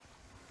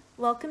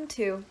Welcome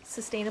to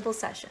Sustainable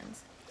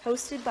Sessions,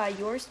 hosted by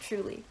yours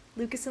truly,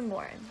 Lucas and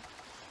Lauren.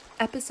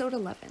 Episode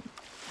 11,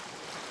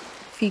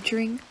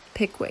 featuring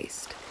Pick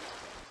Waste.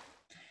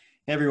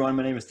 Hey everyone,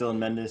 my name is Dylan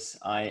Mendes.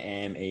 I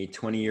am a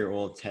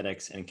 20-year-old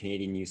TEDx and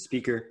Canadian youth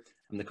speaker.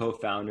 I'm the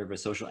co-founder of a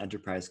social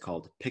enterprise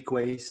called Pick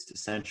Waste.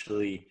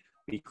 Essentially,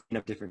 we clean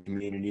up different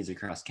communities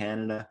across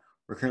Canada.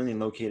 We're currently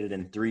located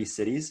in 3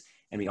 cities,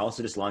 and we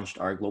also just launched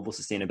our global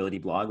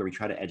sustainability blog where we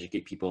try to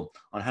educate people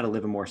on how to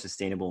live a more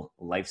sustainable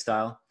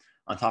lifestyle.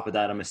 On top of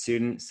that, I'm a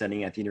student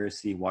studying at the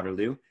University of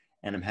Waterloo,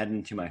 and I'm heading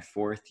into my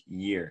 4th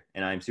year.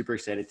 And I'm super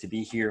excited to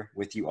be here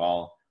with you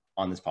all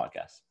on this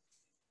podcast.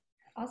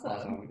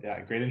 Awesome.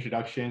 Yeah, great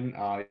introduction.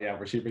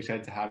 We're super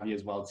excited to have you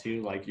as well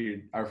too. Like you're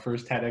our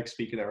first TEDx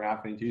speaker that we're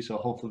happening to, so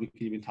hopefully we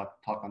can even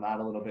talk on that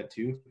a little bit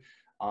too.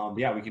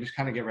 We can just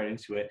kind of get right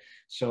into it.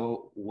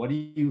 So what do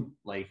you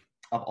like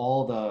of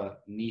all the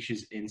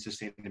niches in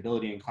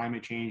sustainability and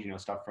climate change,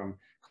 stuff from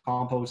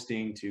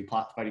composting to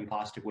fighting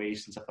plastic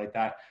waste and stuff like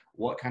that,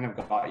 what kind of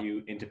got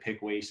you into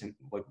Pick Waste, and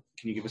what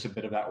can you give us a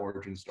bit of that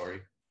origin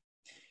story?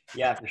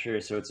 Yeah, for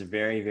sure. So it's a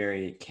very,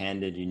 very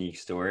candid, unique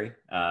story.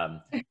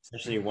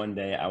 Essentially, one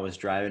day I was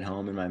driving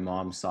home in my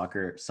mom's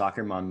soccer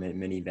mom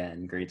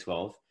minivan, grade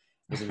 12. It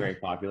wasn't very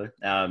popular.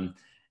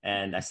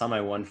 And I saw my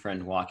one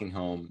friend walking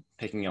home,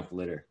 picking up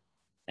litter.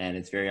 And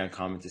it's very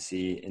uncommon to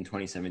see in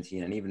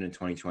 2017 and even in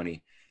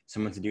 2020,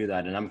 someone to do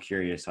that. And I'm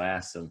curious. So I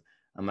asked him,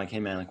 I'm like, hey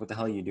man, like, what the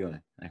hell are you doing?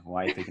 Like,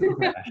 why are you picking up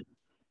trash?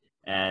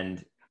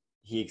 And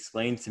he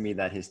explained to me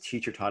that his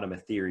teacher taught him a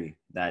theory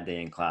that day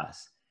in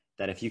class,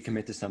 that if you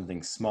commit to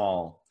something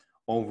small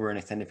over an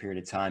extended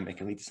period of time, it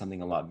can lead to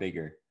something a lot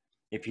bigger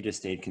if you just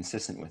stayed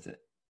consistent with it.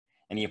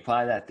 And he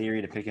applied that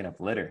theory to picking up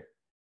litter.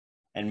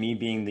 And me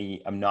being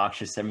the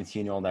obnoxious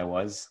 17-year-old I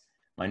was,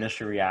 my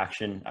initial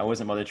reaction, I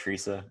wasn't Mother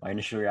Teresa. My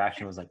initial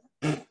reaction was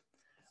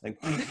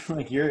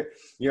like your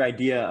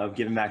idea of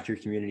giving back to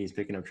your community is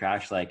picking up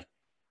trash. Like,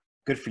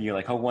 good for you.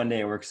 Like, hope one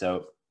day it works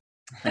out.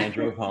 And I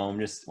drove home,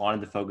 just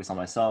wanted to focus on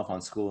myself,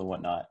 on school and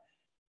whatnot.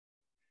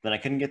 But I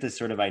couldn't get this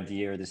sort of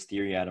idea or this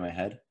theory out of my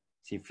head.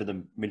 See, for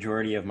the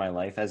majority of my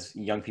life, as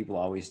young people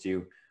always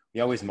do,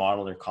 we always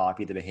model or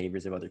copy the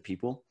behaviors of other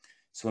people.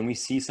 So when we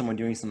see someone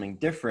doing something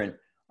different,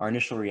 our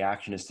initial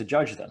reaction is to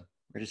judge them.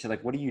 Or just say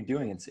like, what are you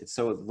doing? It's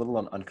so little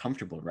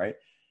uncomfortable, right?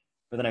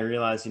 But then I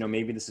realized,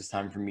 maybe this is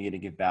time for me to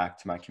give back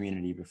to my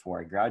community before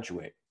I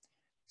graduate.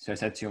 So I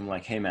said to him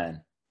like, hey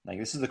man, like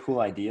this is a cool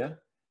idea.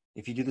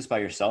 If you do this by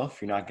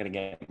yourself, you're not going to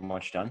get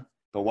much done.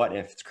 But what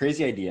if, it's a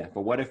crazy idea,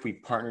 but what if we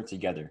partner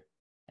together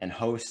and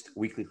host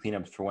weekly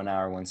cleanups for 1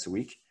 hour once a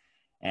week?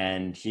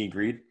 And he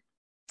agreed.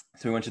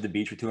 So we went to the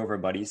beach with 2 of our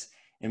buddies,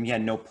 and we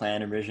had no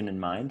plan or vision in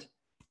mind.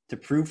 To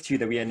prove to you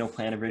that we had no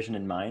plan or vision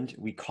in mind,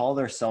 we called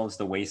ourselves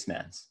the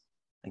Wastemans.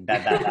 Like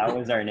that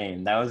was our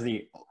name. That was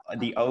the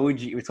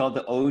OG. It was called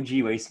the OG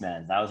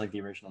Wastemans. That was like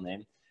the original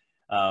name.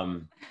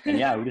 And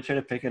yeah, we just tried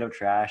to pick it up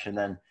trash. And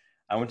then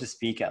I went to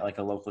speak at like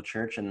a local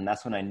church, and then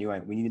that's when I knew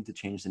we needed to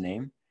change the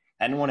name.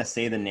 I didn't want to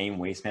say the name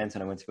Wastemans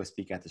when I went to go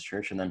speak at this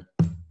church, and then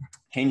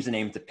changed the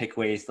name to Pick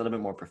Waste, a little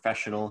bit more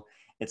professional.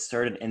 It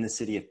started in the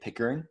city of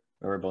Pickering,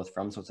 where we're both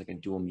from, so it's like a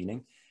dual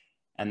meaning.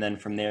 And then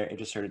from there, it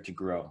just started to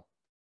grow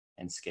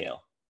and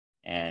scale.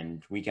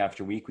 And week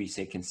after week, we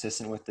stayed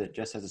consistent with it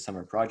just as a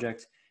summer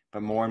project,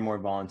 but more and more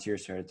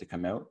volunteers started to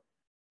come out.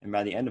 And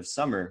by the end of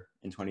summer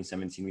in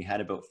 2017, we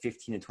had about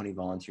 15 to 20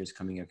 volunteers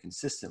coming out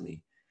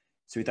consistently.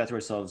 So we thought to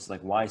ourselves, like,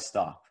 why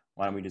stop?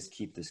 Why don't we just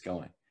keep this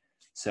going?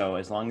 So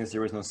as long as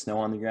there was no snow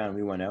on the ground,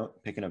 we went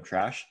out picking up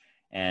trash,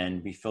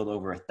 and we filled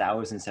over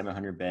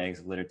 1,700 bags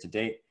of litter to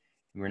date.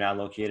 We're now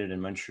located in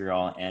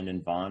Montreal and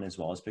in Vaughan as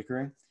well as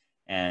Pickering,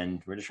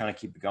 and we're just trying to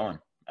keep it going.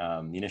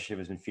 The initiative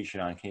has been featured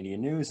on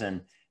Canadian News,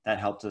 and that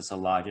helped us a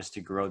lot just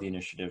to grow the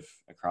initiative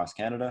across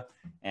Canada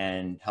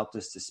and helped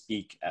us to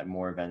speak at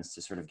more events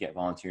to sort of get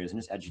volunteers and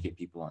just educate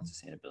people on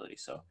sustainability.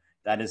 So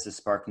that is the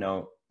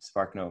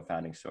SparkNote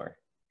founding story.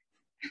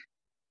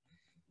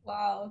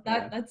 Wow,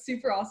 that's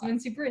super awesome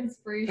and super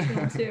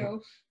inspirational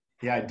too.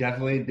 Yeah, I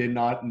definitely did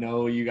not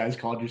know you guys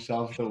called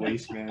yourself the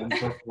Wasteman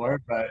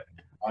before, but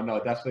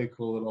no, definitely a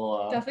cool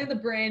little. Definitely the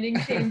branding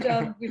change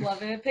up. We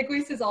love it. Pick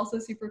Waste is also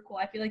super cool.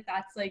 I feel like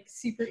that's like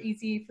super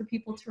easy for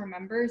people to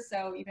remember.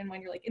 So even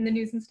when you're like in the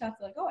news and stuff,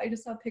 they're like, oh, I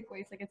just saw Pick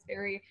Waste. Like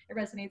it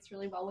resonates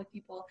really well with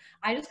people.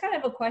 I just kind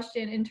of have a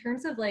question in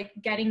terms of like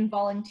getting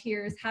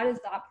volunteers. How does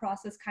that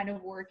process kind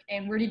of work?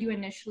 And where did you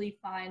initially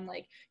find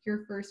like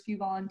your first few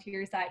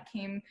volunteers that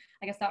came,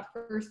 I guess that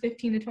first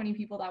 15 to 20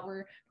 people that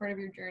were part of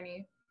your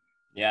journey?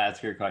 Yeah, that's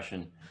a good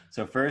question.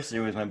 So first,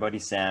 it was my buddy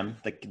Sam,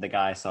 the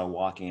guy I saw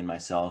walking, and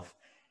myself,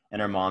 and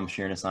our mom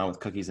cheering us on with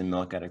cookies and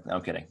milk.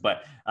 I'm kidding,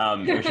 but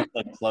it was just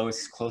like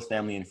close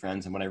family and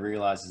friends. And what I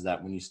realized is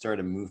that when you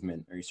start a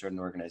movement or you start an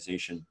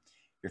organization,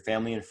 your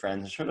family and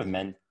friends are sort of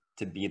meant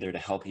to be there to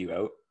help you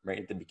out right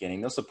at the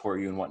beginning. They'll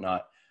support you and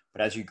whatnot,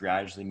 but as you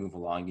gradually move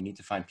along, you need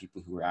to find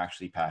people who are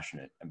actually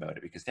passionate about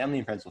it, because family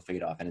and friends will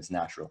fade off, and it's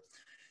natural.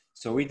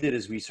 So what we did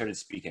is we started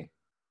speaking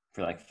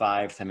for like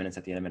 5-10 minutes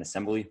at the end of an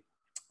assembly,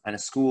 at a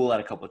school, at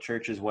a couple of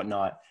churches,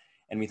 whatnot.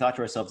 And we thought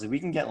to ourselves, if we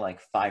can get like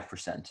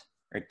 5%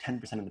 or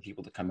 10% of the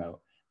people to come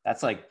out,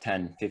 that's like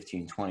 10,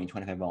 15, 20,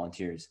 25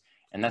 volunteers.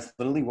 And that's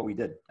literally what we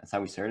did. That's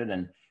how we started.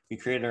 And we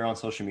created our own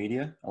social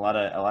media. A lot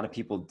of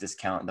people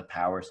discount the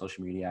power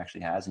social media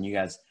actually has. And you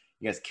guys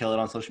kill it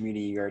on social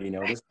media. You already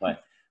know this,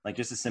 but like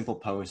just a simple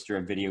post or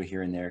a video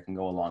here and there can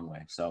go a long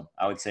way. So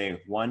I would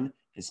say 1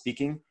 is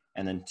speaking,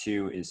 and then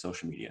 2 is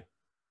social media.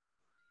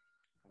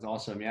 That's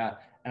awesome. Yeah.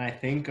 And I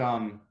think,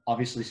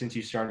 obviously, since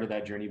you started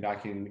that journey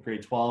back in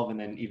grade 12 and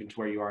then even to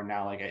where you are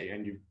now, like,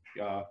 and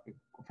you're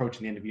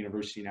approaching the end of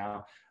university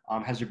now,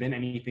 has there been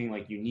anything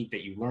like unique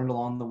that you learned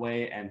along the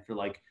way? And for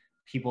like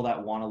people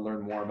that want to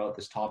learn more about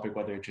this topic,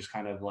 whether it's just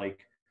kind of like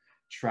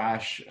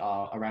trash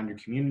around your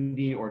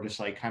community or just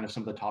like kind of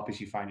some of the topics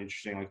you find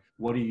interesting, like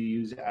what do you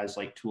use as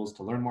like tools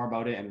to learn more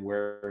about it, and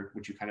where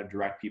would you kind of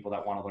direct people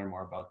that want to learn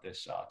more about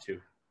this too?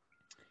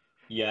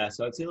 Yeah,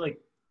 so I'd say like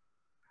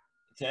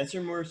to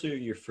answer more to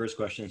your first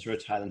question and sort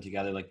of tie them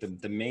together, like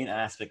the main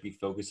aspect we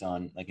focus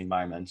on, like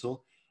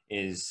environmental,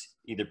 is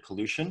either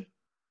pollution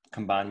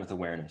combined with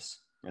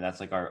awareness. Right? That's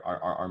like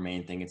our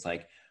main thing. It's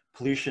like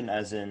pollution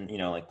as in, you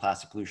know, like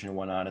plastic pollution and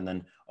whatnot, and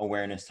then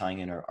awareness tying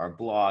in our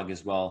blog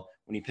as well.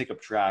 When you pick up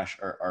trash,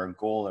 our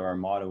goal or our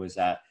motto is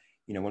that,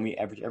 you know, when we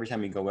every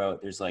time we go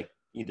out, there's like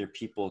either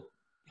people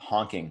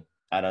honking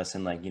at us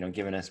and like, you know,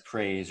 giving us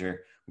praise,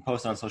 or we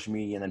post on social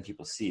media and then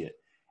people see it.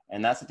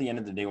 And that's at the end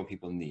of the day what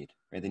people need,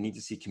 right? They need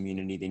to see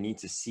community. They need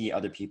to see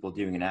other people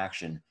doing an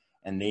action,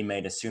 and they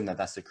might assume that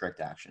that's the correct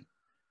action.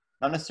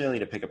 Not necessarily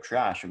to pick up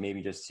trash, or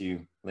maybe just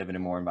to live in a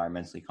more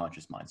environmentally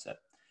conscious mindset.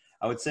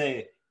 I would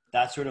say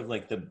that's sort of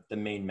like the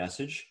main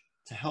message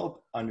to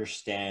help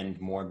understand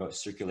more about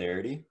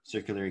circularity,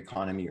 circular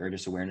economy, or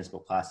just awareness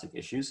about plastic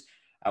issues.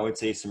 I would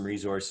say some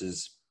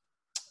resources.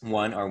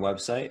 1, our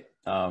website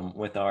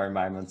with our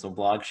environmental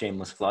blog,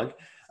 shameless plug.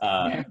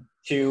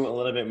 2, a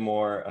little bit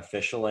more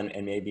official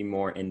and maybe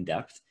more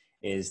in-depth,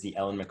 is the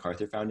Ellen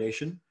MacArthur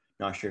Foundation.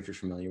 Not sure if you're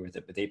familiar with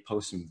it, but they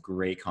post some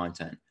great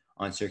content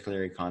on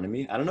circular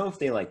economy. I don't know if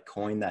they like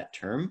coined that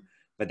term,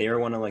 but they are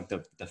one of like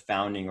the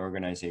founding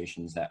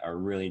organizations that are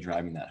really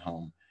driving that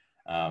home.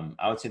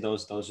 I would say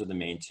those are the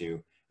main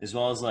 2, as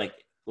well as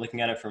like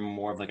looking at it from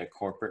more of like a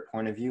corporate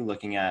point of view,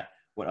 looking at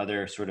what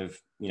other sort of,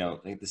 you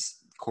know, like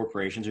this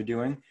corporations are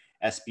doing.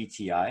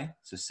 SBTI,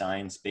 so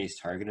Science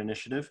Based Target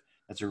Initiative.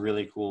 That's a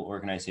really cool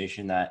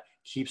organization that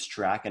keeps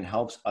track and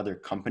helps other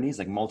companies,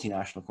 like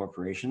multinational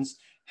corporations,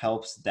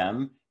 helps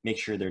them make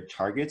sure their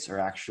targets are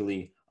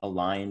actually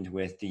aligned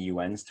with the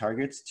UN's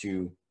targets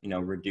to, you know,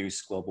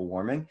 reduce global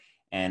warming,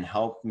 and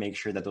help make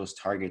sure that those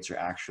targets are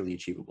actually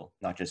achievable,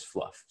 not just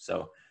fluff.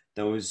 So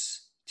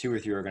those 2 or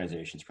 3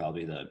 organizations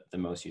probably the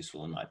most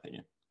useful in my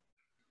opinion.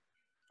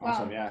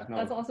 Awesome. Wow, Yeah, no.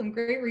 that's awesome.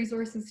 Great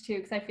resources too,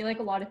 because I feel like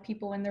a lot of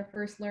people when they're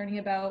first learning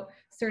about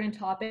certain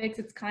topics,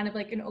 it's kind of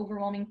like an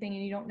overwhelming thing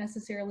and you don't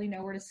necessarily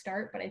know where to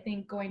start. But I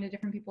think going to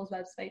different people's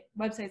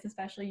websites,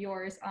 especially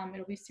yours,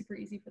 it'll be super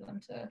easy for them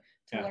to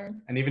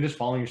learn. And even just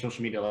following your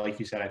social media, like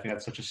you said, I think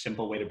that's such a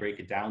simple way to break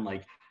it down.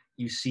 Like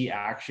you see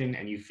action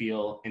and you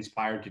feel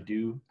inspired to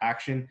do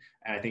action.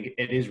 And I think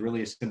it is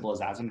really as simple as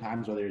that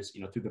sometimes, whether it's,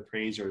 you know, through the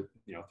praise or,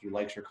 you know, through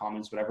likes or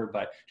comments, whatever,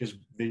 but just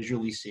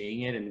visually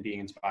seeing it and being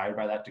inspired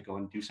by that to go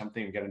and do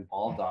something or get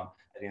involved. I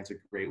think that's a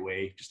great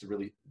way just to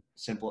really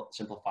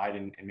simplify it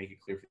and make it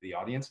clear for the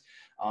audience.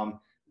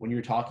 When you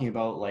were talking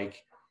about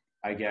like,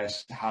 I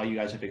guess, how you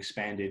guys have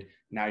expanded,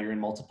 now you're in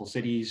multiple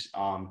cities,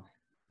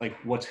 like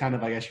what's kind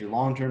of, I guess, your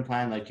long-term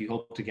plan? Like, do you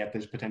hope to get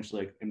this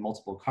potentially like in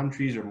multiple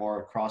countries or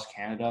more across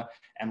Canada?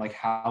 And like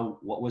how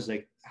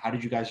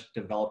did you guys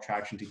develop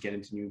traction to get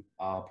into new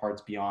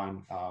parts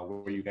beyond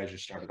where you guys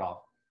just started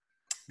off?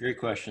 Great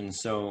question.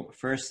 So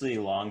firstly,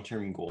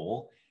 long-term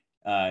goal,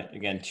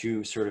 again,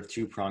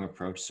 two-prong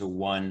approach. So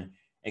 1,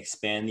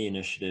 expand the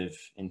initiative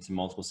into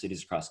multiple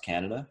cities across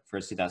Canada.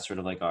 Firstly, that's sort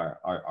of like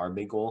our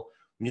big goal.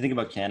 When you think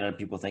about Canada,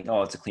 people think,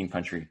 oh, it's a clean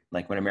country.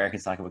 Like when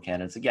Americans talk about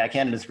Canada, it's like, yeah,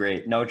 Canada's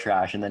great, no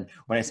trash. And then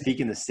when I speak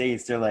in the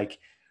States, they're like,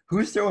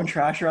 who's throwing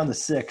trash around the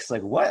 6?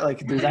 Like what?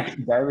 Like there's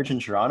actually garbage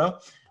in Toronto.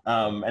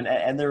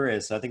 And there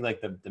is. So I think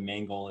like the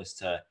main goal is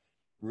to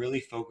really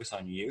focus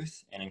on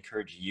youth and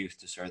encourage youth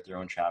to start their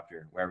own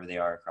chapter wherever they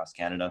are across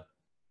Canada,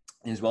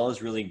 as well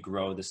as really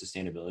grow the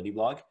sustainability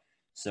blog.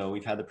 So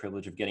we've had the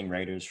privilege of getting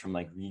writers from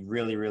like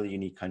really, really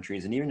unique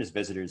countries, and even just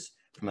visitors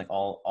from like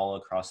all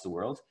across the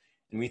world.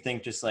 And we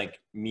think, just like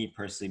me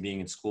personally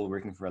being in school,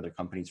 working for other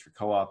companies for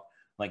Co-op,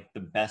 like the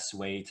best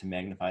way to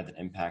magnify that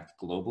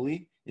impact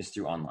globally is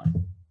through online.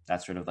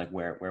 That's sort of like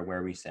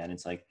where we stand.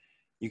 It's like,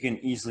 you can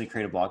easily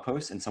create a blog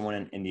post and someone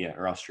in India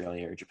or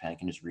Australia or Japan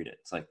can just read it.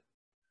 It's like,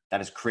 that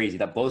is crazy.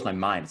 That blows my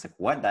mind. It's like,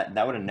 what?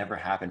 That would have never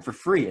happened for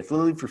free. It's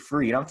literally for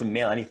free. You don't have to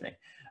mail anything.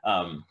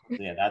 So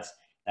yeah,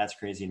 that's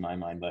crazy in my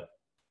mind. But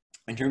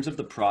in terms of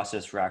the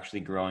process for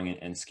actually growing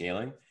and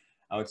scaling,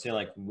 I would say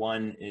like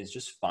 1 is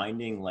just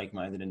finding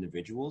like-minded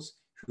individuals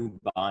who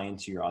buy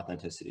into your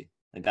authenticity.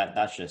 Like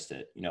that's just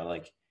it. You know,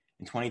 like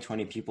in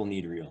 2020, people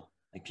need real,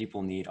 like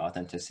people need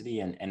authenticity,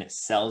 and it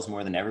sells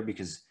more than ever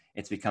because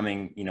it's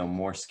becoming, you know,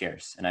 more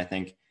scarce. And I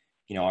think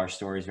our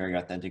story is very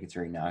authentic. It's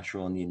very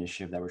natural. And the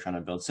initiative that we're trying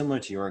to build, similar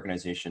to your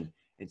organization,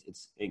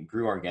 it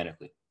grew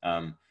organically.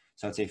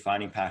 So I'd say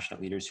finding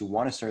passionate leaders who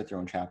want to start their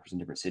own chapters in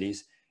different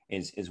cities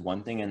is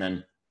one thing. And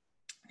then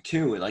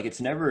two, like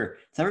it's never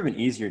been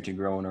easier to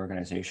grow an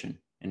organization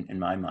in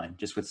my mind,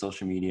 just with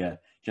social media,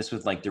 just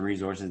with like the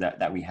resources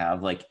that we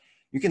have. Like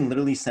you can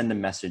literally send a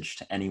message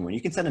to anyone.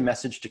 You can send a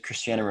message to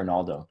Cristiano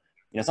Ronaldo.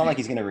 It's not like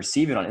he's going to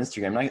receive it on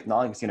Instagram, not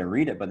like he's going to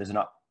read it, but there's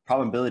a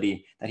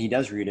probability that he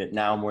does read it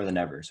now more than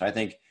ever. So I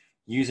think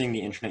using the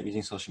internet,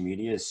 using social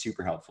media is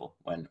super helpful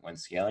when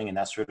scaling. And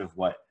that's sort of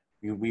what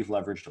we've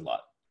leveraged a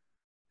lot.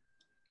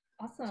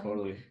 Awesome.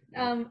 Totally.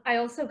 I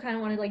also kind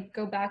of want to like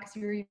go back because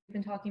you've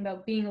been talking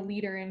about being a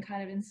leader and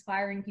kind of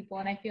inspiring people.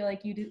 And I feel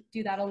like you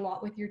do that a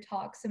lot with your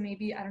talks. So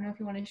maybe, I don't know if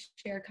you want to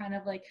share kind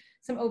of like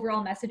some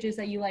overall messages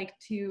that you like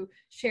to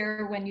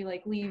share when you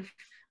like leave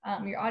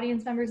your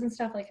audience members and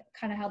stuff, like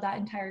kind of how that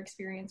entire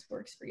experience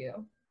works for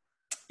you.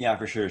 Yeah,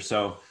 for sure.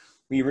 So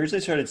we originally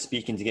started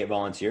speaking to get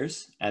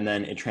volunteers, and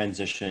then it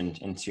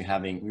transitioned into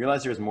we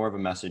realized there was more of a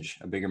message,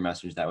 a bigger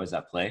message that was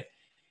at play.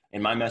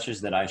 And my message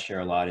that I share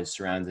a lot is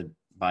surrounded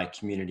by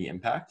community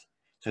impact.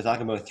 So I talk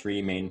about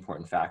three main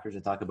important factors. I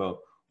talk about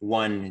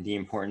one, the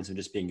importance of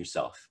just being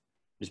yourself,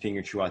 just being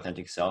your true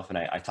authentic self. And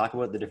I talk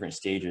about the different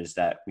stages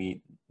that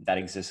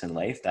exist in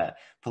life that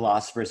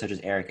philosophers such as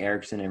Erik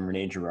Erikson and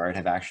Rene Girard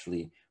have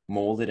actually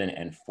molded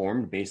and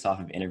formed based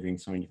off of interviewing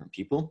so many different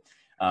people.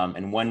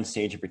 And one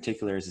stage in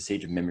particular is the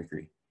stage of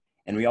mimicry.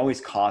 And we always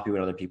copy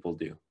what other people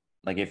do.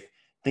 Like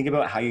think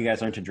about how you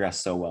guys learned to dress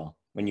so well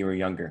when you were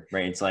younger,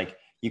 right? It's like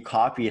you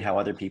copied how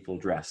other people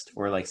dressed,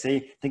 or like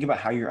think about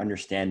how you're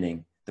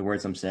understanding the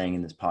words I'm saying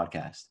in this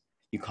podcast.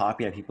 You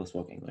copy how people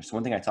spoke English. So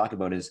one thing I talk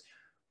about is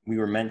we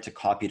were meant to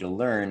copy to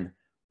learn,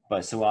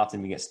 but so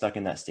often we get stuck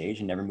in that stage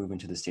and never move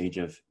into the stage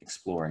of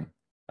exploring,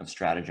 of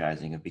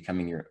strategizing, of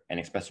becoming and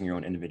expressing your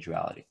own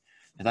individuality.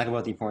 I talk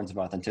about the importance of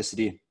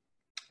authenticity,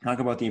 talk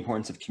about the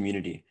importance of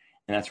community.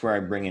 And that's where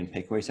I bring in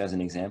Pickwaist as an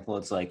example.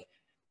 It's like,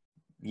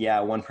 yeah,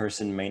 one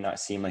person may not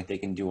seem like they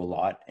can do a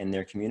lot in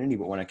their community,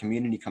 but when a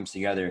community comes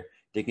together,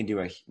 they can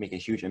make a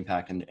huge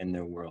impact in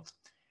their world.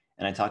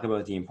 And I talk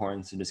about the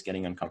importance of just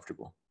getting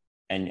uncomfortable.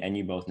 And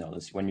you both know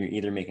this, when you're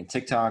either making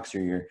TikToks or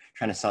you're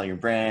trying to sell your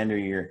brand, or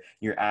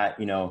you're at,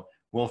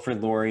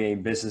 Wilfrid Laurier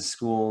Business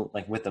School,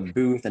 like with a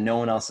booth and no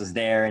one else is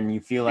there. And you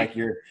feel like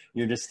you're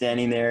just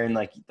standing there and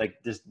like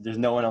there's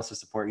no one else to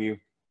support you.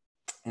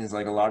 And it's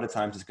like, a lot of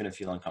times it's going to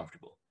feel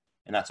uncomfortable,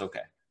 and that's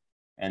okay.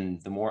 And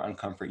the more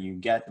uncomfort you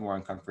get, the more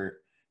uncomfort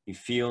you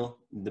feel,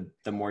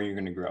 the more you're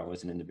going to grow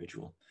as an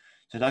individual.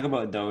 So talk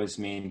about those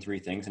main three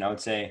things. And I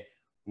would say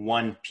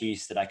one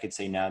piece that I could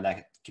say now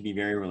that could be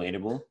very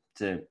relatable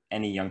to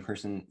any young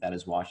person that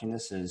is watching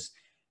this is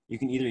you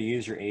can either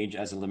use your age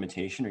as a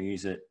limitation or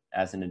use it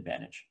as an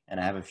advantage. And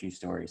I have a few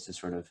stories to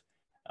sort of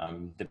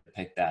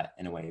depict that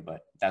in a way,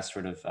 but that's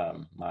sort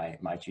of my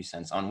 2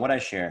 cents on what I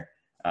share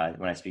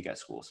when I speak at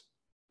schools.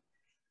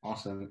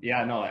 Awesome.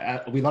 Yeah, no,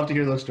 we love to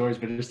hear those stories,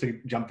 but just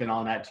to jump in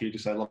on that too,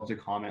 I'd love to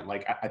comment.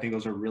 Like, I think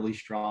those are really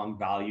strong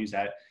values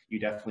that you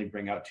definitely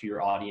bring out to your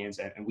audience.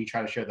 And we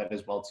try to share that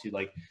as well too.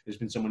 Like, there's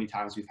been so many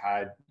times we've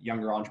had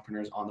younger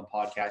entrepreneurs on the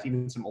podcast,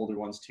 even some older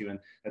ones too. And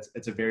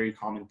it's a very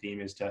common theme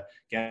is to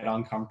get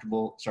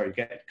comfortable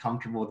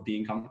with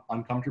being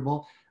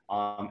uncomfortable.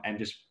 And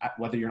just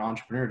whether you're an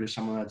entrepreneur or just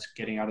someone that's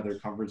getting out of their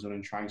comfort zone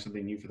and trying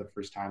something new for the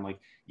first time, like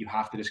you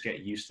have to just get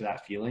used to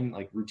that feeling.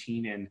 Like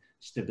routine and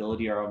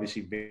stability are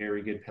obviously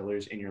very good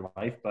pillars in your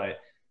life,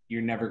 but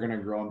you're never going to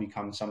grow and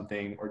become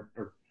something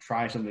or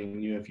try something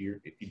new if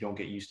you don't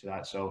get used to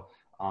that. So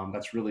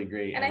that's really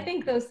great. And I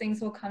think those things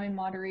will come in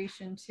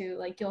moderation too.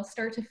 Like you'll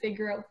start to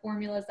figure out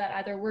formulas that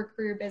either work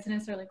for your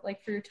business or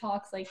like for your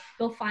talks. Like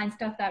you'll find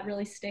stuff that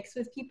really sticks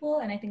with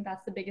people. And I think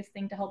that's the biggest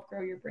thing to help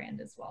grow your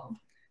brand as well.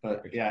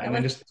 But yeah, and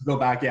then just to go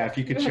back, if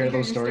you could share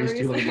those stories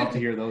too, we'd love to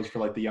hear those for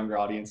like the younger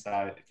audience.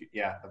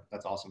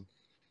 That's awesome.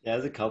 Yeah,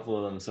 there's a couple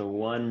of them. So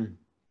one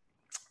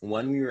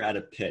we were at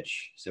a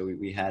pitch. So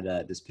we had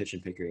this pitch in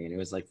Pickering, and it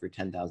was like for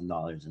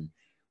 $10,000, and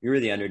we were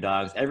the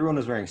underdogs. Everyone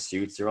was wearing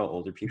suits. They're all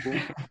older people.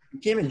 We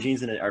came in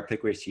jeans and our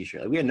Pickwaist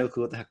t-shirt. Like, we had no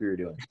clue what the heck we were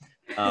doing.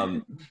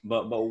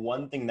 But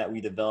one thing that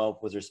we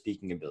developed was our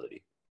speaking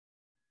ability,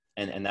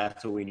 and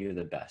that's what we knew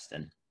the best.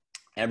 And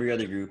every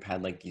other group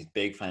had like these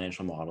big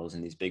financial models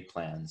and these big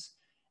plans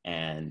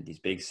and these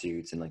big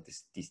suits and like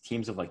these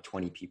teams of like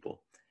 20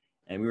 people.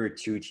 And we were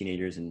 2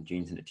 teenagers in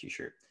jeans and a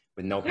t-shirt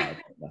with no PowerPoint,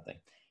 nothing.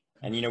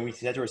 And, we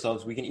said to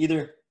ourselves, we can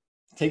either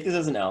take this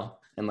as an L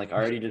and like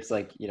already just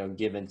like,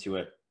 give into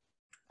it,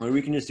 or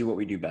we can just do what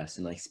we do best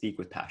and like speak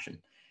with passion.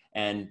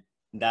 And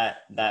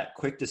that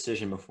quick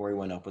decision before we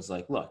went up was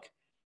like, look,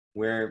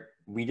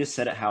 we just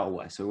said it how it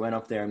was. So we went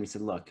up there and we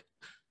said, look,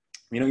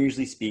 we don't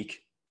usually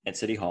speak at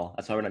City Hall.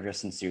 That's why we're not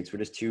dressed in suits. We're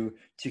just two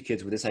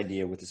kids with this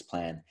idea, with this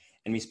plan.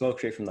 And we spoke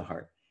straight from the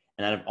heart.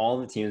 And out of all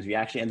the teams, we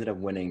actually ended up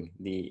winning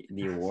the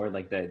award,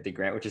 like the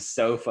grant, which is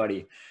so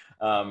funny.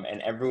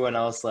 And everyone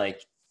else,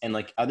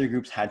 and other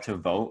groups had to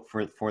vote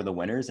for the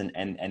winners,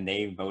 and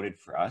they voted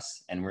for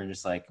us. And we're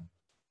just like,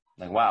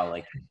 Like, wow,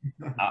 like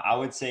I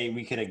would say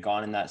we could have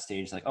gone in that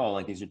stage like, oh,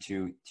 like these are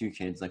two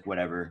kids, like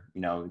whatever,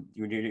 you know,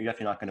 you're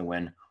definitely not going to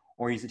win,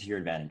 or use it to your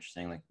advantage,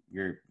 saying like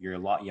you're a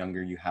lot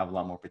younger, you have a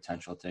lot more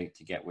potential to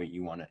get what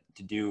you want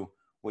to do,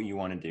 what you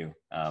want to do.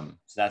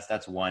 So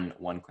that's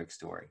one quick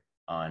story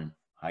on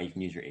how you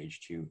can use your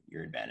age to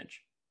your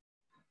advantage.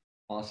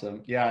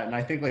 Awesome. Yeah. And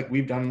I think like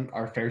we've done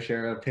our fair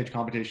share of pitch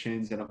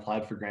competitions and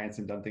applied for grants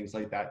and done things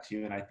like that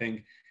too. And I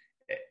think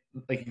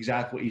like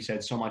exactly what you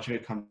said, so much of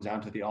it comes down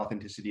to the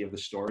authenticity of the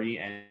story,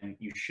 and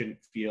you shouldn't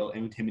feel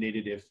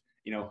intimidated if,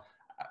 you know,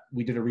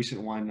 we did a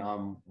recent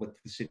one with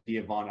the city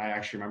of Vaughan. I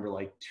actually remember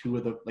like two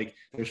of the, like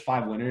there's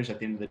 5 winners at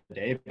the end of the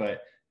day,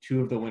 but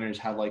 2 of the winners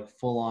had like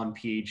full on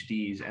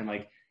PhDs. And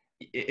like,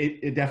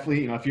 it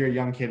definitely, you know, if you're a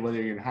young kid, whether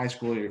you're in high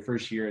school or your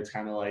first year, it's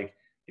kind of like,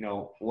 you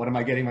know, what am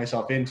I getting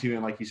myself into?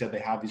 And like you said, they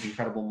have these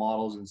incredible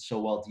models and so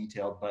well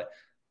detailed, but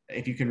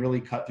if you can really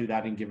cut through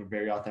that and give a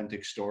very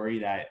authentic story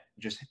that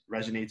just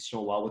resonates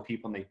so well with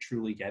people and they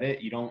truly get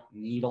it, you don't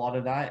need a lot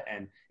of that.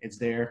 And it's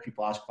there if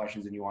people ask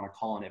questions and you want to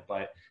call on it,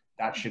 but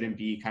that shouldn't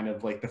be kind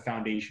of like the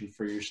foundation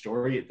for your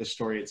story. The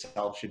story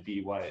itself should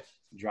be what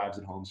drives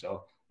it home.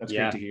 So that's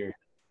great to hear.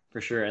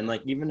 For sure. And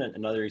like even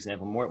another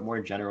example,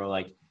 more general,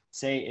 like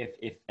say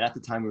if at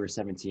the time we were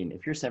 17,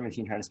 if you're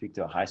 17 trying to speak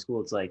to a high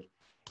school, it's like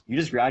you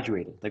just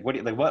graduated. Like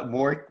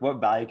what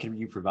value can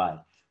you provide?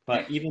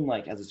 But even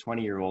like as a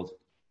 20-year-old,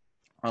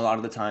 a lot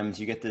of the times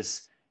you get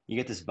this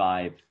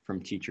vibe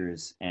from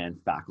teachers and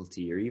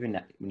faculty, or even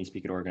when you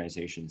speak at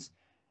organizations,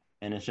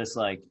 and it's just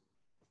like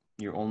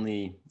you're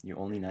only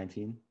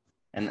 19,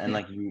 and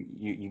like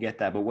you get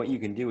that. But what you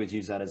can do is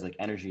use that as like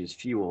energy, as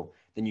fuel.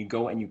 Then you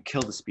go and you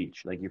kill the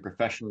speech, like you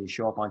professionally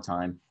show up on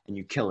time and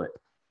you kill it,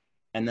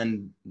 and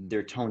then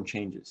their tone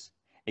changes.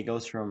 It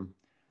goes from,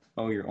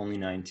 oh, you're only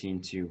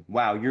 19 to,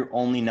 wow, you're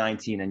only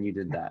 19 and you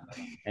did that.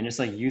 And just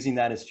like using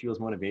that as fuel's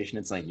motivation,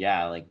 it's like,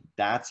 yeah, like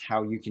that's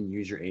how you can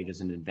use your age as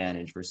an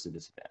advantage versus a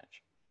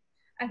disadvantage.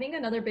 I think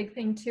another big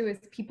thing too is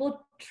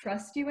people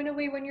trust you in a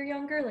way when you're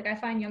younger. Like I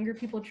find younger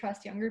people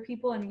trust younger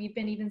people, and we've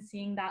been even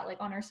seeing that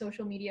like on our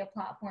social media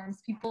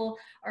platforms. People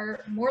are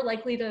more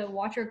likely to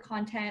watch our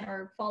content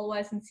or follow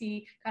us and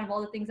see kind of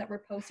all the things that we're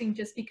posting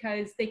just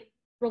because they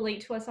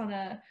relate to us on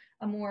a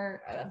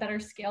better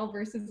scale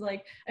versus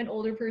like an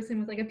older person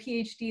with like a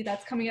PhD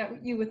that's coming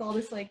at you with all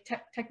this like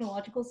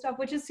technological stuff,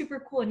 which is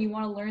super cool, and you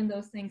want to learn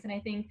those things. And I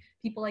think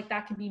people like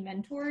that can be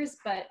mentors,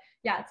 but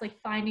yeah, it's like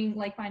finding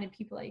like-minded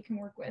people that you can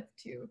work with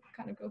to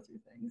kind of go through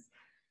things.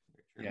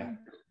 Yeah.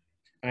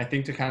 And I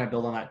think to kind of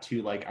build on that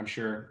too, like I'm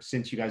sure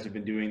since you guys have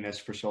been doing this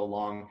for so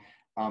long,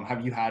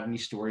 have you had any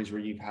stories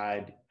where you've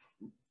had,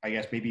 I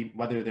guess maybe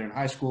whether they're in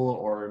high school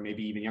or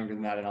maybe even younger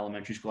than that in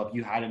elementary school, have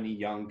you had any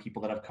young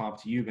people that have come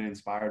up to you, been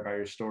inspired by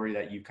your story,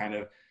 that you've kind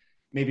of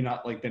maybe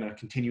not like been a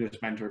continuous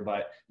mentor,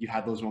 but you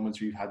had those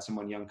moments where you've had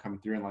someone young come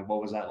through, and like, what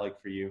was that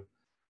like for you?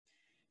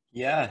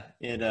 Yeah,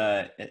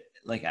 it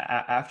like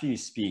after you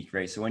speak,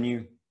 right? So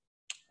I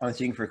was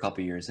speaking for a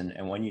couple of years,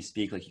 and when you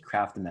speak, like you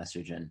craft the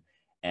message, and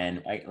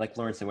I, like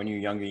Lauren said, when you're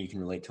younger, you can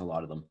relate to a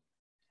lot of them.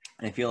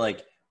 And I feel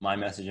like my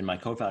message and my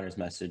co-founder's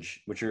message,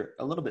 which are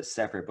a little bit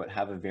separate, but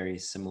have a very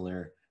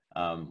similar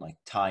like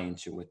tie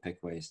into with Pick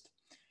Waste.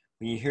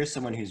 When you hear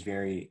someone who's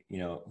very, you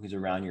know, who's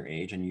around your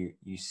age, and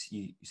you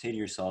say to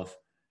yourself,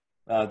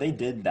 they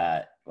did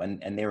that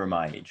and they were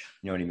my age,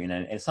 you know what I mean?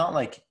 And it's not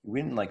like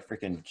we didn't like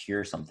freaking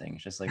cure something.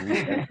 It's just like we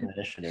started an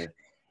initiative,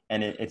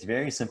 and it's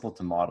very simple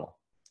to model,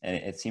 and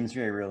it seems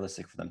very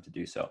realistic for them to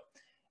do so.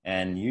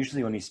 And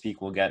usually when we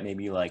speak, we'll get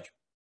maybe like,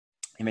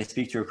 you may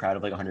speak to a crowd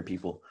of like 100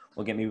 people.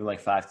 We'll get maybe like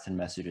 5 to 10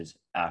 messages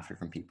after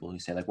from people who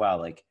say like, wow,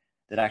 like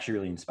that actually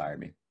really inspired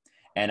me.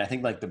 And I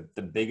think like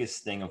the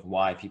biggest thing of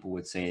why people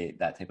would say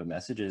that type of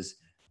message is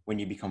when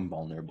you become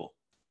vulnerable.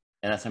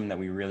 And that's something that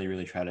we really,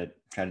 really try to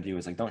do,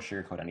 is like, don't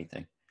sugarcoat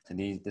anything. So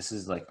this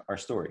is like our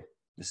story.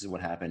 This is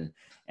what happened.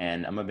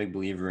 And I'm a big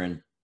believer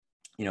in,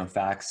 you know,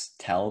 facts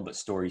tell, but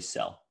stories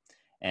sell.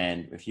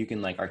 And if you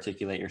can like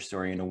articulate your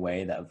story in a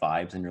way that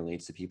vibes and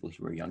relates to people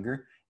who are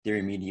younger, they're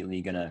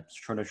immediately gonna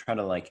try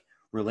to like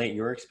relate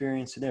your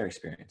experience to their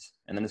experience,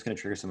 and then it's gonna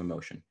trigger some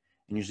emotion.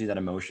 And usually that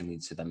emotion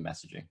leads to them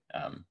messaging,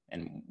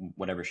 and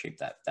whatever shape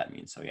that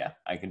means. So yeah,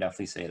 I can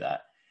definitely say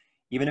that.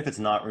 Even if it's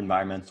not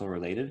environmental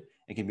related,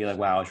 it can be like,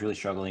 wow, I was really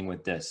struggling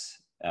with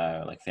this,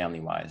 like family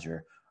wise,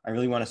 or I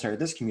really want to start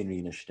this community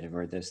initiative,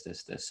 or this.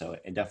 So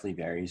it definitely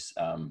varies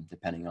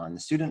depending on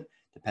the student,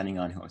 depending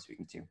on who I'm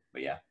speaking to.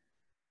 But yeah.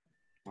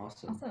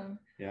 Awesome.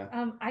 Yeah.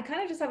 I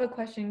kind of just have a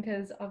question,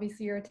 because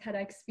obviously you're a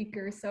TEDx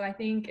speaker, so I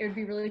think it would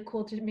be really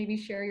cool to maybe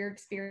share your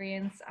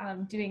experience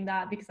doing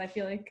that, because I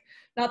feel like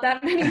not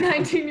that many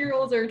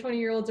 19-year-olds or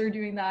 20-year-olds are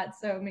doing that.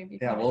 So maybe.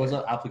 Yeah. What was the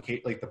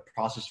like the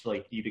process for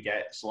like you to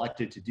get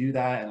selected to do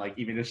that, and like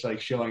even just like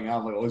showing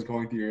up, like what was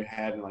going through your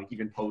head, and like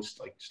even post,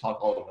 like just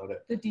talk all about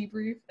it. The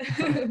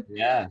debrief.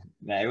 Yeah,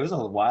 it was a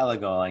while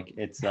ago. Like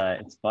it's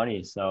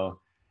funny. So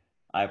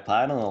I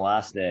applied on the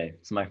last day.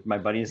 So my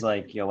buddy's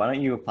like, yo, why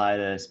don't you apply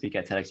to speak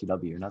at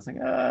TEDxUW? And I was like,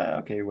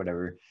 okay,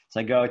 whatever. So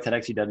I go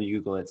TEDxUW,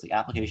 Google it. It's like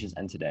applications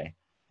end today.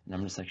 And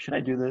I'm just like, should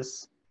I do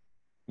this?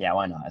 yeah,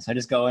 why not? So I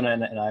just go in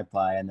and I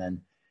apply, and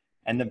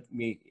then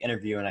we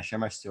interview and I share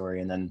my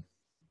story, and then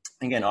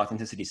again,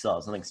 authenticity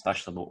sells. Nothing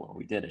special about what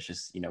we did. It's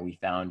just, you know, we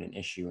found an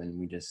issue and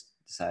we just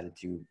decided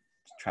to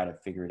try to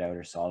figure it out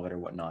or solve it or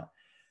whatnot.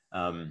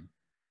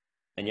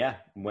 And yeah,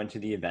 went to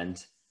the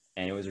event,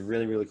 and it was a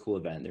really, really cool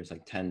event. There's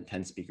like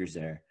 10 speakers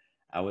there.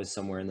 I was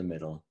somewhere in the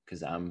middle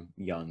because I'm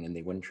young and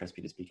they wouldn't trust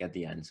me to speak at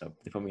the end. So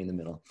they put me in the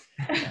middle.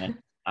 And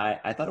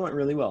I thought it went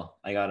really well.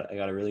 I got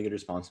a really good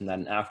response from that.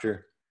 And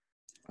after,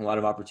 a lot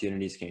of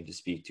opportunities came to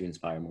speak to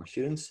inspire more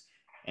students.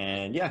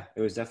 And yeah,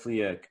 it was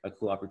definitely a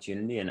cool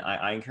opportunity. And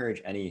I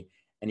encourage any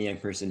young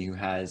person who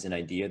has an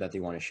idea that they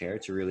want to share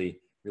to really,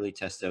 really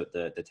test out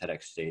the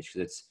TEDx stage,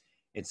 because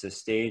it's a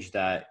stage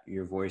that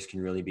your voice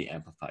can really be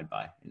amplified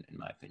by, in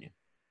my opinion.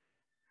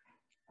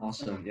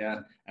 Awesome.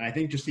 Yeah. And I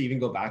think just to even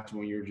go back to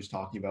when you were just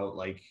talking about,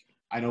 like,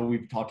 I know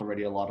we've talked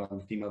already a lot on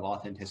the theme of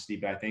authenticity,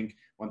 but I think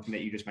one thing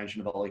that you just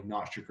mentioned about like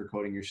not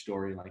sugarcoating your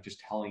story and like just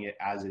telling it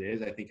as it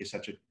is, I think is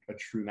such a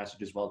true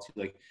message as well too.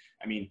 Like,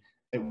 I mean,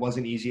 it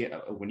wasn't easy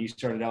when you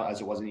started out, as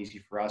it wasn't easy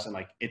for us. And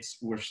like,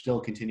 we're still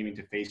continuing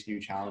to face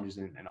new challenges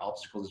and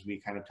obstacles as we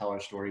kind of tell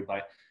our story,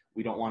 but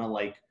we don't want to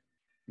like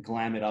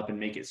glam it up and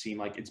make it seem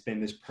like it's been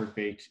this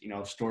perfect, you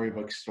know,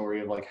 storybook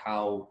story of like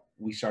how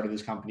we started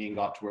this company and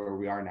got to where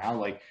we are now.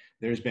 Like,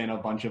 there's been a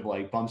bunch of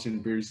like bumps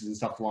and bruises and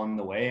stuff along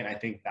the way. And I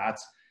think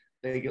that's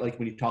like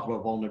when you talk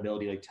about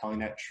vulnerability, like telling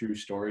that true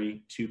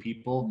story to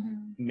people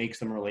makes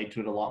them relate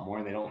to it a lot more.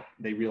 And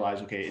they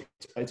realize, okay,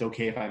 it's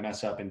okay if I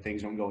mess up and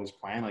things don't go as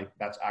planned. Like,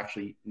 that's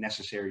actually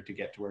necessary to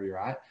get to where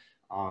you're at.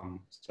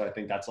 So I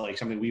think that's like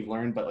something we've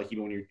learned, but like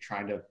even when you're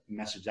trying to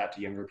message that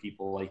to younger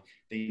people, like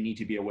they need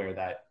to be aware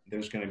that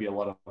there's going to be a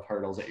lot of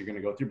hurdles that you're going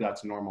to go through, but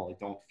that's normal. Like,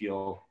 don't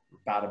feel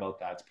bad about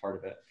that. It's part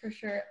of it. For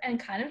sure. And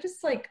kind of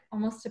just like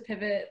almost to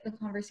pivot the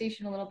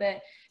conversation a little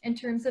bit in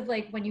terms of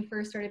like when you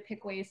first started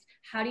Pick Waste,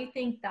 how do you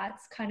think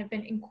that's kind of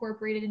been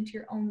incorporated into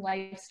your own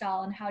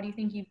lifestyle, and how do you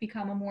think you've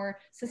become a more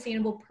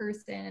sustainable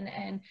person?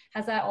 And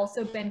has that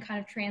also been kind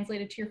of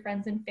translated to your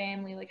friends and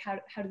family? Like how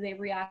do they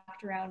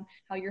react around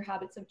how your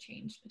habits have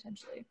changed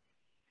potentially?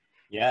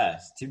 Yeah,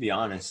 to be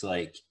honest,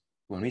 like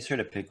when we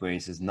started Pick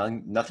Waste, is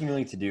nothing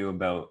really to do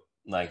about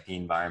like the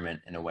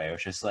environment in a way. It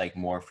was just like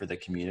more for the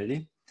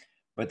community.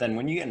 But then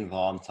when you get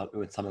involved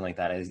with something like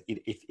that, is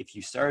if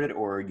you started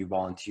or you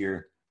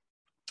volunteer,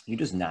 you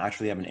just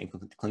naturally have an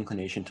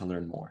inclination to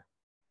learn more.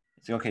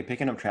 It's like, okay,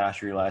 picking up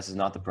trash, you realize is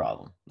not the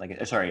problem.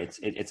 Like, sorry,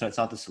 it's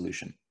not the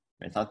solution.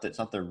 Right? It's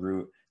not the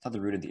root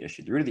of the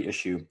issue. The root of the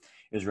issue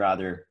is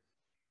rather,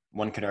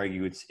 one could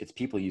argue, it's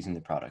people using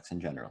the products in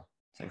general.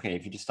 It's like, okay,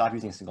 if you just stop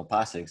using single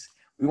plastics,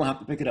 we won't have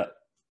to pick it up.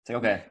 It's like,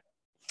 okay.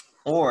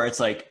 Or it's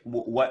like,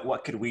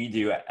 what could we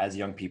do as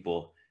young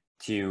people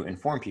to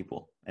inform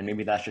people? And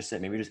maybe that's just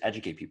it. Maybe just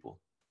educate people,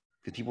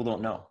 because people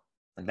don't know.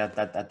 Like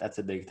that's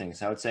a big thing.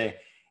 So I would say,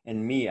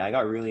 in me, I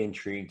got really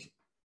intrigued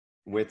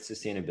with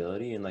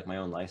sustainability and like my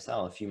own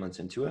lifestyle a few months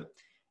into it.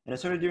 And I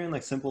started doing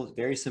like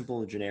very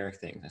simple, generic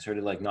things. I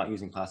started like not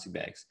using plastic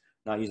bags,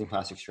 not using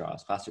plastic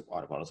straws, plastic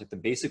water bottles, like the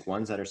basic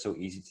ones that are so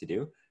easy to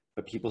do,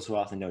 but people so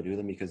often don't do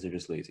them because they're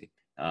just lazy.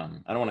 I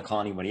don't want to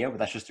call anybody out, but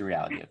that's just the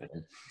reality of it.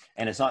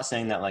 And it's not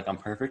saying that like I'm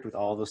perfect with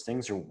all of those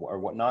things or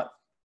whatnot,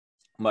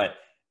 but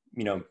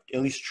you know,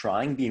 at least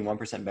trying, being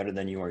 1% better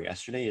than you were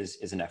yesterday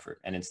is an effort,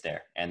 and it's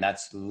there. And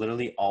that's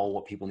literally all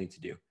what people need to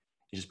do.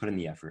 You just put in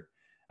the effort.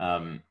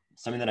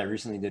 Something that I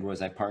recently did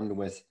was I partnered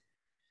with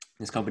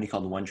this company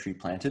called One Tree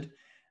Planted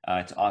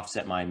to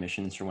offset my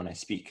emissions for when I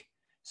speak.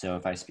 So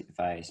if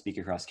I speak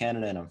across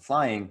Canada and I'm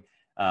flying,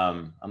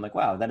 I'm like,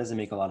 wow, that doesn't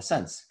make a lot of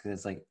sense, because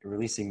it's like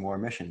releasing more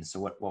emissions. So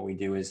what we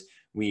do is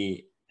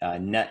we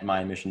net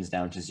my emissions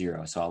down to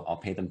zero. So I'll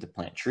pay them to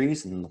plant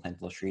trees, and then they'll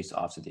plant those trees to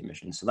offset the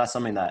emissions. So that's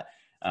something that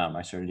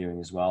I started doing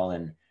as well.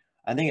 And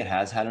I think it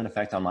has had an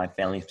effect on my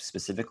family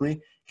specifically.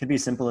 It could be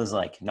as simple as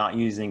like not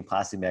using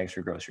plastic bags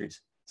for groceries.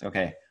 It's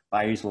okay,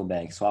 buy a reusable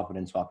bag, swap it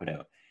in, swap it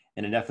out.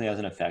 And it definitely has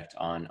an effect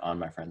on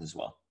my friends as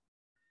well.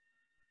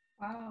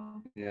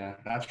 Wow. Yeah,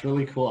 that's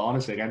really cool.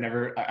 Honestly, like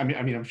I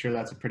mean, I'm sure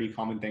that's a pretty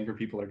common thing for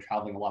people that are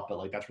traveling a lot, but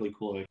like, that's really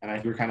cool. Like, and I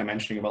think you were kind of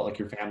mentioning about like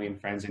your family and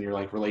friends and your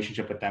like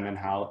relationship with them, and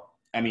how,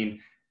 I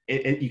mean,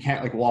 you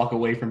can't like walk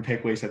away from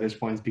Pick Waste at this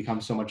point. It's become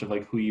so much of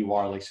like who you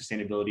are. Like,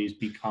 sustainability has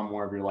become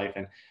more of your life.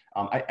 And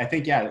I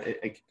think, yeah,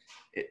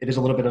 it is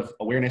a little bit of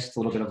awareness. It's a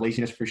little bit of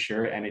laziness for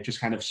sure. And it just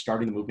kind of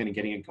starting the movement and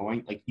getting it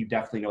going. Like, you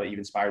definitely know that you've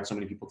inspired so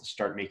many people to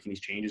start making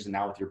these changes. And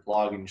now with your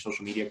blog and your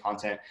social media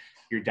content,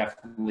 you're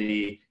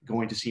definitely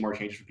going to see more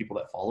changes for people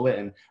that follow it.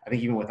 And I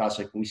think even with us,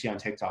 like when we see on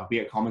TikTok, we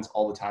get comments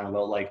all the time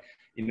about like,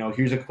 you know,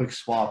 here's a quick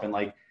swap, and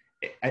like,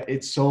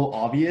 it's so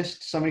obvious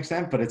to some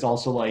extent, but it's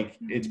also like,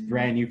 it's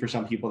brand new for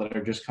some people that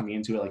are just coming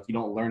into it. Like, you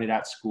don't learn it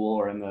at school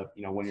or in the,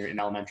 you know, when you're in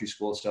elementary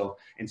school. So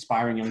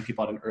inspiring young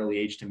people at an early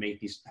age to make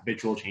these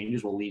habitual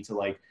changes will lead to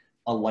like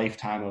a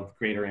lifetime of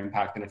greater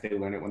impact than if they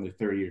learn it when they're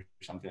 30 or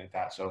something like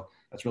that. So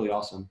that's really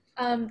awesome.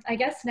 I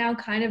guess now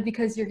kind of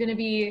because you're going to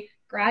be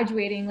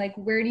graduating, like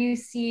where do you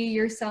see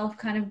yourself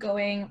kind of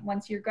going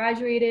once you're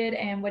graduated,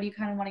 and what do you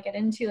kind of want to get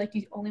into? Like, do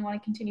you only want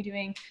to continue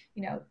doing,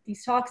 you know,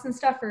 these talks and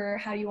stuff, or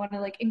how do you want to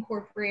like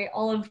incorporate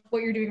all of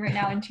what you're doing right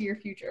now into your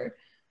future?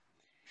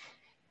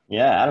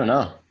 Yeah, I don't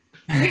know.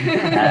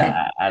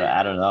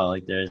 I don't know.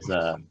 Like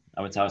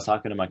I was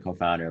talking to my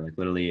co-founder like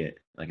literally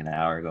like an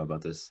hour ago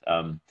about this.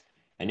 And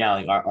yeah,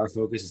 like our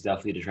focus is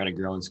definitely to try to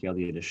grow and scale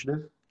the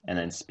initiative and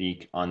then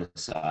speak on the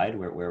side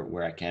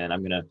where I can. And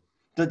I'm gonna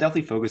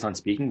definitely focus on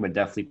speaking, but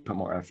definitely put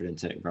more effort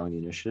into growing the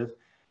initiative.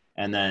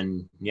 And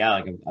then yeah,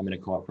 like I'm in a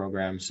co-op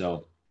program.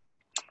 So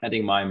I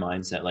think my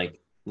mindset, like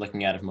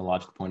looking at it from a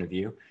logical point of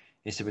view,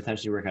 is to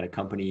potentially work at a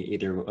company,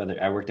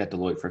 whether I worked at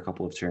Deloitte for a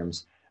couple of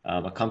terms,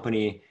 a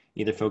company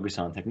either focused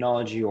on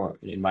technology or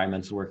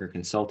environmental work or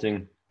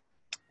consulting.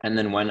 And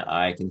then when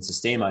I can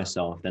sustain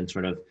myself, then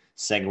sort of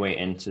segue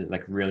into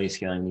like really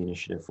scaling the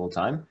initiative full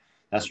time.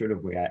 That's sort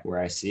of where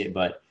I see it.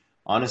 But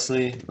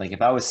honestly, like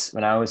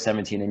when I was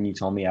 17 and you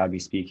told me I would be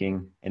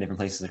speaking in different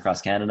places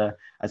across Canada,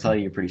 I'd tell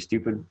you you're pretty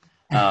stupid.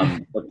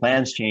 But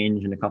plans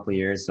change in a couple of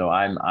years, so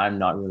I'm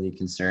not really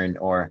concerned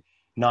or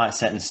not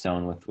set in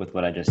stone with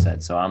what I just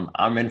said. So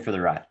I'm in for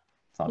the ride.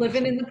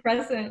 Living in the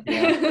present.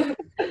 Yeah.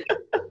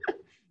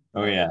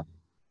 Oh yeah.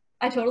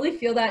 I totally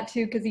feel that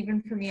too, because even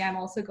for me, I'm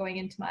also going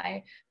into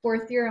my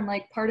 4th year. I'm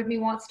like, part of me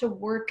wants to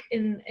work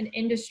in an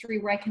industry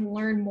where I can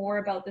learn more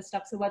about this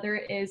stuff. So whether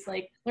it is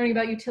like learning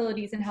about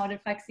utilities and how it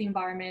affects the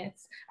environment,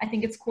 I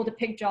think it's cool to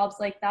pick jobs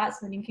like that,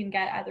 so then you can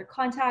get either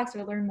contacts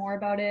or learn more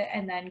about it,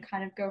 and then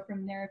kind of go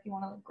from there if you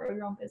want to like grow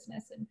your own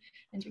business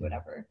and do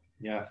whatever.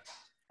 Yeah.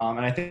 And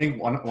I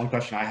think one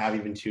question I have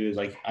even too is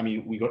like, I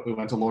mean, we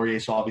went to Laurier,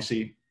 so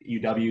obviously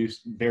UW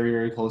very,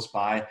 very close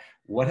by.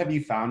 What have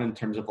you found in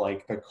terms of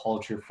like the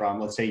culture from,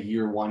 let's say,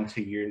 year 1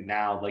 to year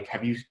now? Like,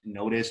 have you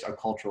noticed a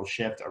cultural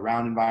shift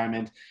around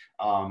environment,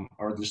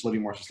 or just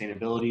living more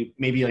sustainability?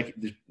 Maybe like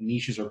the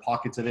niches or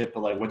pockets of it,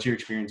 but like, what's your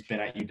experience been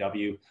at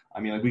UW? I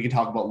mean, like we can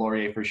talk about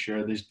Laurier for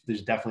sure.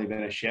 There's definitely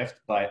been a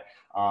shift, but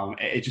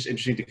it's just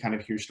interesting to kind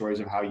of hear stories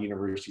of how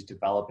universities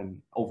develop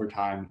and over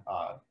time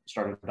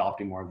started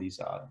adopting more of these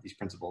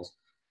principles.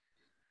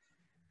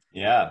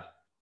 Yeah,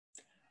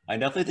 I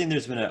definitely think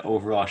there's been an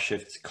overall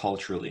shift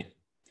culturally.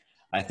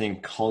 I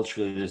think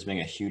culturally there's been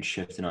a huge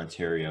shift in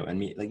Ontario and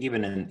like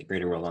even in the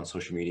greater world on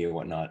social media and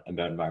whatnot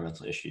about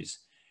environmental issues.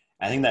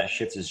 I think that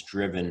shift is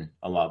driven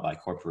a lot by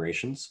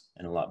corporations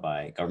and a lot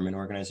by government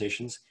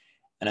organizations.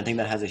 And I think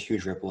that has a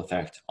huge ripple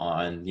effect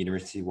on the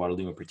University of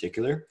Waterloo in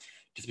particular,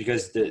 just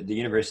because the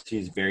university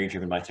is very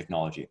driven by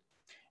technology.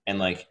 And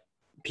like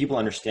people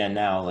understand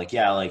now, like,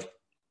 yeah, like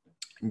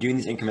doing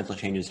these incremental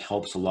changes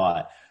helps a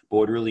lot, but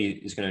what really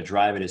is going to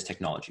drive it is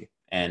technology.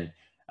 And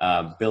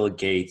Bill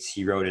Gates,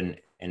 he wrote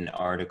an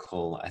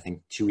article, I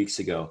think 2 weeks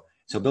ago.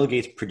 So Bill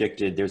Gates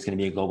predicted there was going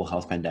to be a global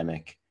health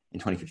pandemic in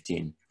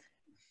 2015.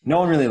 No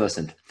one really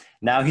listened.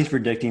 Now he's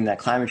predicting that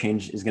climate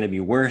change is going to be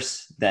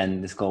worse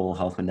than this global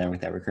health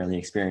pandemic that we're currently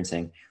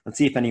experiencing. Let's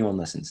see if anyone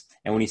listens.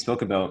 And what he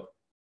spoke about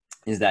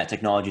is that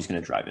technology is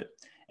going to drive it.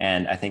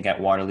 And I think at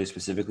Waterloo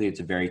specifically, it's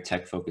a very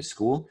tech-focused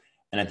school.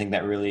 And I think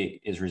that really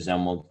is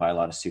resembled by a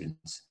lot of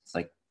students. It's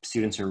like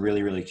students are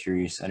really, really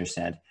curious to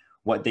understand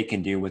what they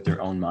can do with their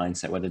own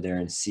mindset, whether they're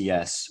in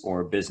CS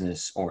or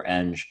business or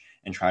eng,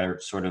 and try to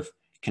sort of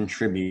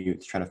contribute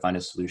to try to find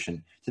a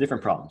solution to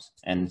different problems.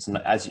 And it's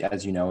not,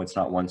 as you know, it's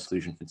not one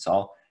solution fits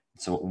all.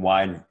 It's a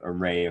wide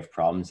array of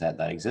problems that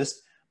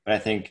exist. But I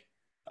think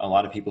a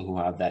lot of people who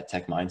have that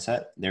tech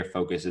mindset, their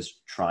focus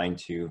is trying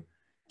to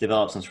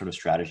develop some sort of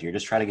strategy or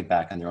just try to get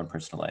back on their own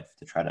personal life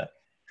to try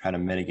to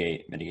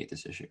mitigate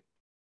this issue.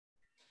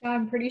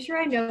 I'm pretty sure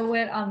I know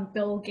what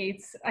Bill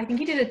Gates, I think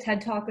he did a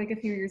TED talk like a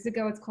few years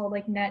ago. It's called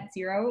like Net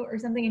Zero or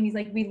something. And he's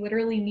like, we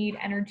literally need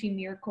energy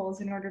miracles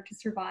in order to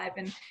survive.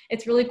 And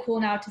it's really cool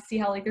now to see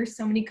how like there's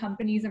so many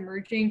companies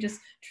emerging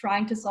just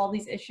trying to solve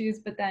these issues.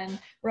 But then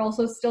we're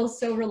also still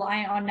so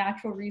reliant on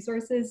natural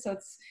resources. So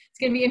it's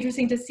going to be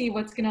interesting to see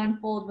what's going to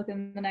unfold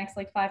within the next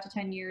like 5 to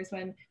 10 years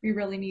when we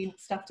really need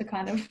stuff to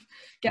kind of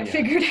get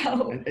figured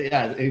out.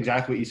 Yeah,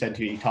 exactly what you said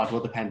too. You talked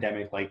about the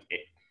pandemic, like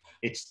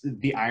it's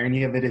the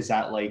irony of it is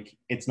that like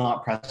it's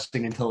not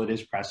pressing until it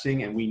is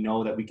pressing, and we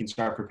know that we can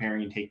start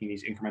preparing and taking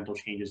these incremental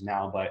changes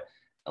now, but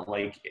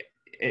like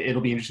it'll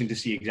be interesting to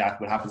see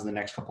exactly what happens in the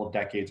next couple of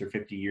decades or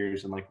 50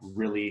 years and like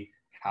really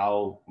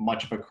how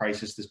much of a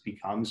crisis this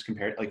becomes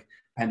compared, like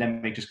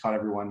pandemic just caught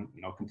everyone,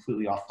 you know,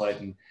 completely off foot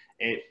and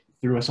it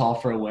threw us all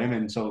for a whim.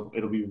 And so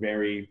it'll be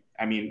very,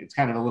 I mean, it's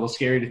kind of a little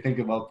scary to think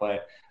about,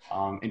 but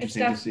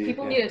interesting to see.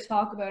 People need to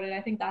talk about it. I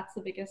think that's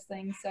the biggest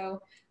thing.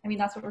 So, I mean,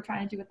 that's what we're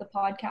trying to do with the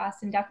podcast,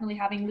 and definitely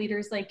having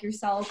leaders like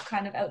yourself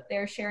kind of out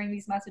there sharing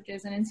these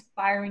messages and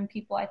inspiring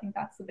people. I think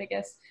that's the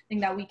biggest thing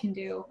that we can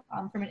do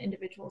from an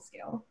individual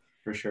scale.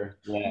 For sure.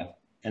 Yeah.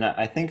 And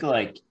I think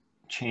like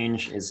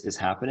change is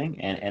happening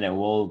and it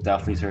will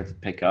definitely start to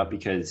pick up,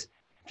 because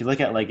if you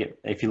look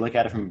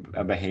at it from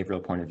a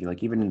behavioral point of view,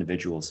 like even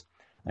individuals,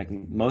 like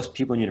most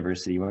people in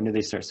university, when do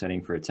they start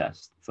studying for a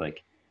test? It's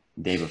like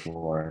the day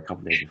before, a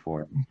couple days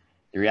before.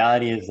 The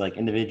reality is like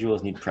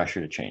individuals need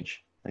pressure to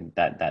change. Like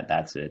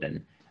that's it.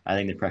 And I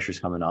think the pressure's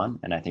coming on,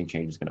 and I think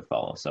change is going to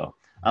follow. So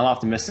I'm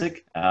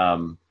optimistic,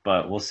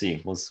 but we'll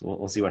see.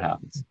 We'll see what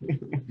happens.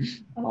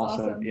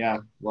 Awesome. Yeah.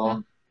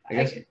 Well, I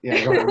guess,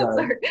 yeah. Go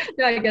ahead.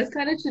 No, I guess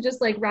kind of to just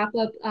like wrap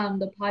up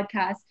the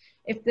podcast,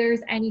 if there's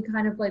any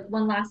kind of like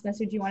one last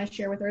message you want to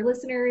share with our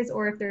listeners,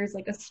 or if there's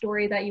like a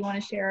story that you want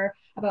to share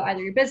about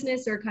either your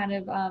business or kind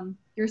of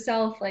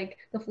yourself, like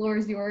the floor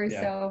is yours.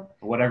 Yeah. So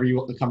whatever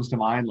comes to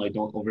mind, like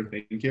don't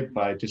overthink it,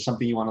 but just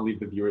something you want to leave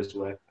the viewers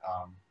with.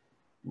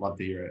 Love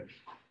to hear it.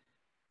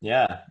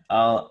 Yeah,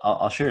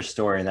 I'll share a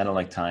story, and that'll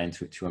like tie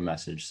into a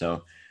message.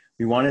 So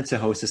we wanted to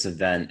host this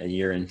event a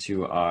year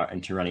into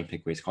running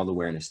Pickways called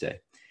Awareness Day.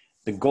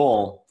 The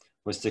goal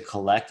was to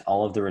collect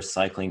all of the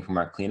recycling from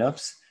our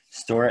cleanups,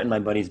 store it in my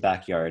buddy's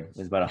backyard. It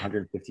was about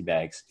 150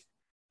 bags,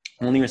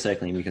 only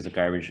recycling because of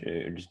garbage,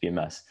 it would just be a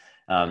mess.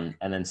 And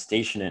then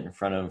station it in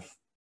front of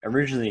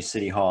originally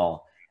City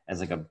Hall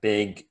as like a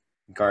big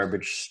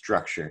garbage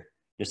structure,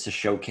 just to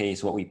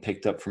showcase what we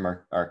picked up from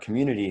our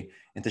community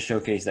and to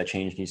showcase that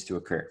change needs to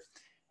occur.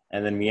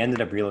 And then we ended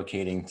up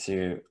relocating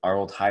to our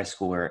old high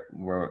school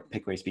where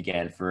Pickways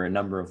began for a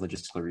number of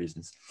logistical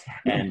reasons.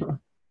 And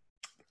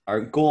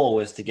our goal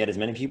was to get as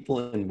many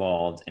people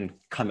involved and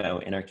come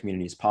out in our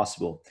community as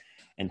possible.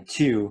 And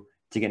 2,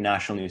 to get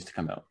national news to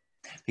come out.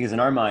 Because in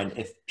our mind,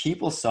 if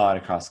people saw it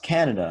across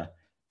Canada,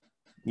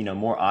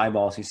 more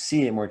eyeballs who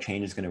see it, more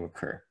change is going to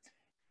occur.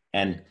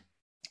 And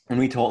when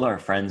we told our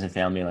friends and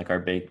family, like our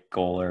big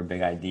goal or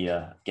big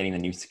idea, getting the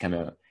news to come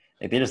out,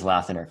 like they just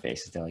laughed in our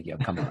faces. They're like, yo,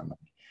 come on.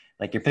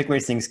 Like your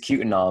Pickways thing's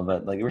cute and all,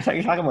 but like you're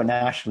talking about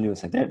national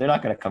news. Like they're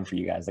not going to come for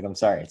you guys. Like, I'm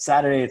sorry. It's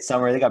Saturday. It's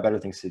summer. They got better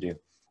things to do.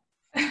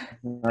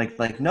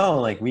 No,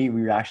 like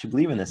we actually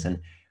believe in this. And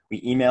we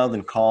emailed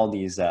and called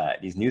these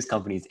news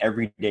companies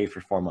every day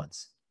for 4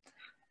 months.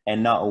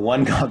 And not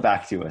one got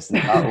back to us.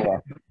 Not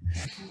one.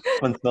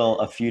 Until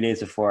a few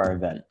days before our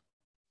event.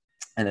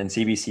 And then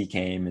CBC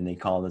came and they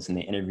called us and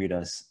they interviewed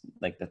us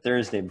like the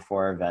Thursday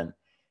before our event.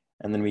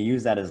 And then we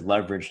used that as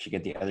leverage to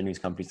get the other news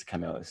companies to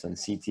come out. So then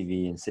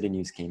CTV and City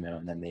News came out,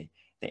 and then they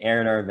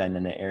aired our event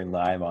and they aired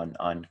live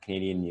on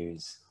Canadian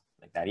news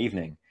like that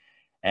evening.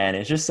 And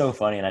it's just so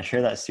funny. And I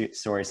share that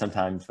story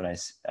sometimes when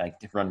I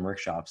run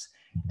workshops,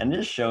 and it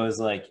just shows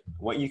like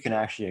what you can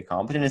actually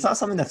accomplish. And it's not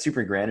something that's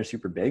super grand or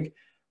super big,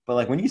 but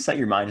like when you set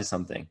your mind to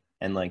something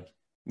and like,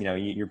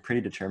 you're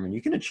pretty determined,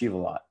 you can achieve a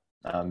lot.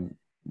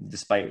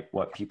 Despite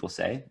what people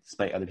say,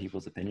 despite other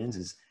people's opinions,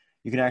 is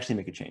you can actually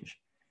make a change.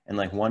 And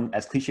like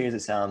as cliche as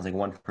it sounds, like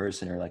one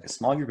person or like a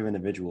small group of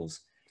individuals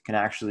can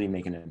actually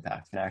make an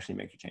impact, can actually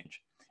make a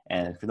change.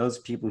 And for those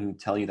people who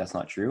tell you that's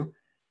not true,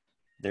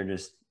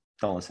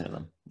 don't listen to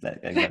them.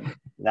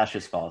 That's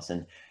just false.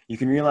 And you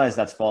can realize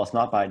that's false,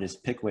 not by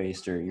just Pick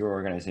Waste or your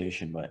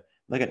organization, but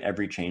look at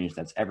every change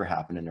that's ever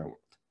happened in our world.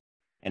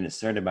 And it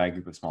started by a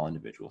group of small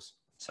individuals.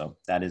 So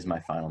that is my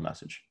final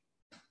message.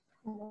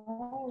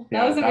 Wow.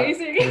 That was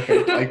amazing.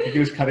 Like you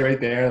just cut it right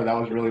there. That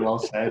was really well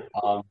said.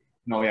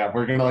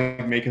 We're gonna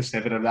like make a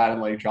snippet of that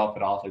and like drop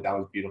it off. Like that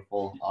was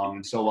beautiful.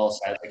 And so well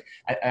said. Like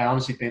I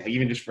honestly think like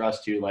even just for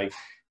us too, like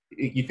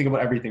you think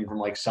about everything from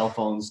like cell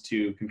phones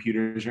to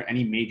computers or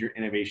any major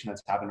innovation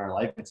that's happened in our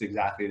life. It's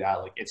exactly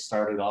that. Like it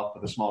started off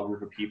with a small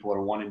group of people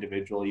or one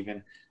individual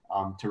even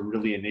to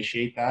really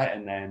initiate that,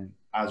 and then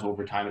as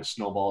over time it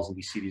snowballs and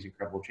we see these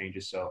incredible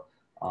changes. So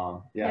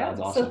that's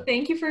awesome. So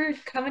thank you for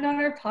coming on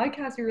our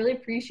podcast. We really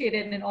appreciate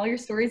it, and all your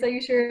stories that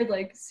you shared,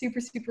 like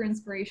super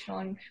inspirational,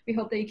 and we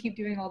hope that you keep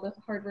doing all the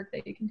hard work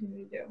that you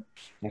continue to do.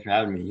 Thanks for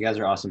having me. You guys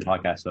are awesome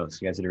podcast hosts.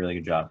 You guys did a really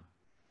good job.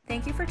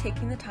 Thank you for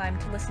taking the time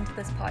to listen to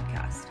this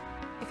podcast.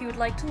 If you would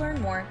like to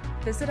learn more,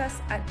 visit us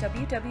at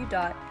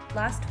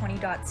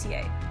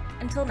www.last20.ca.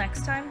 Until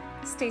next time,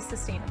 stay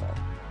sustainable.